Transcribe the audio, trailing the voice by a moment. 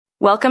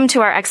Welcome to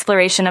our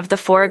exploration of the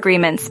Four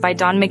Agreements by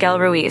Don Miguel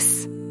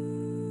Ruiz.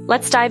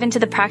 Let's dive into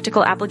the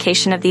practical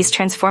application of these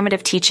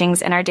transformative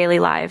teachings in our daily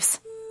lives.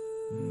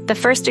 The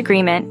first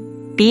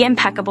agreement, be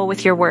impeccable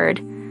with your word,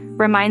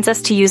 reminds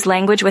us to use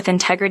language with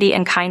integrity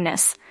and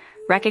kindness,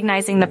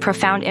 recognizing the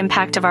profound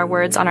impact of our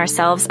words on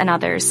ourselves and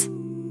others.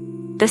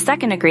 The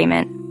second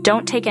agreement,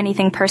 don't take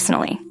anything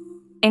personally,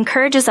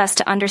 encourages us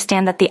to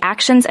understand that the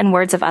actions and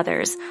words of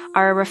others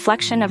are a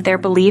reflection of their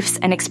beliefs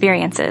and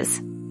experiences,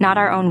 not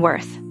our own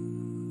worth.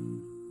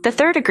 The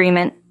third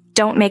agreement,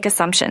 don't make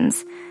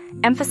assumptions,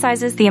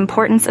 emphasizes the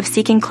importance of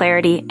seeking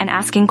clarity and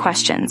asking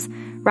questions,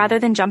 rather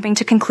than jumping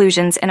to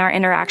conclusions in our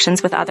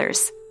interactions with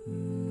others.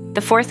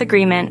 The fourth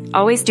agreement,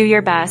 always do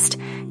your best,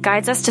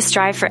 guides us to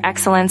strive for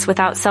excellence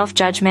without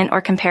self-judgment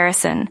or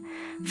comparison,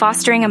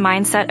 fostering a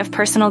mindset of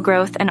personal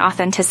growth and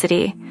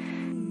authenticity.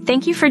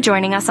 Thank you for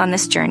joining us on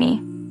this journey.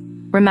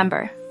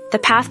 Remember, the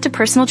path to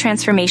personal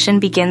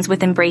transformation begins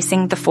with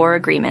embracing the four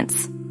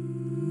agreements.